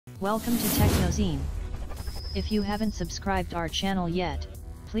Welcome to Technozine. If you haven't subscribed our channel yet,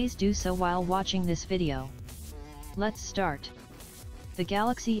 please do so while watching this video. Let's start. The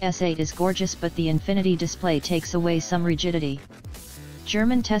Galaxy S8 is gorgeous, but the Infinity display takes away some rigidity.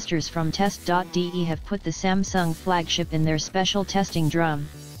 German testers from test.de have put the Samsung flagship in their special testing drum,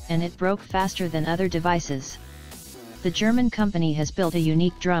 and it broke faster than other devices. The German company has built a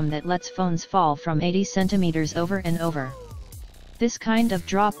unique drum that lets phones fall from 80 centimeters over and over. This kind of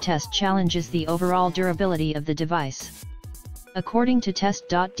drop test challenges the overall durability of the device. According to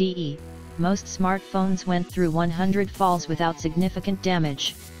test.de, most smartphones went through 100 falls without significant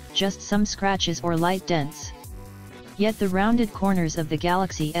damage, just some scratches or light dents. Yet the rounded corners of the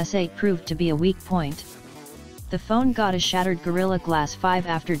Galaxy S8 proved to be a weak point. The phone got a shattered Gorilla Glass 5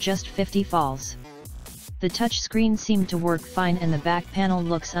 after just 50 falls. The touchscreen seemed to work fine and the back panel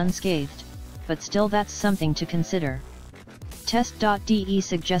looks unscathed, but still that's something to consider. Test.de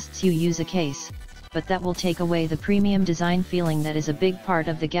suggests you use a case, but that will take away the premium design feeling that is a big part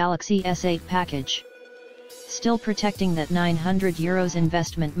of the Galaxy S8 package. Still, protecting that €900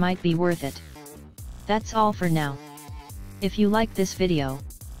 investment might be worth it. That's all for now. If you like this video,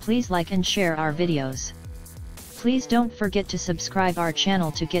 please like and share our videos. Please don't forget to subscribe our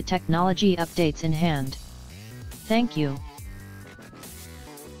channel to get technology updates in hand. Thank you.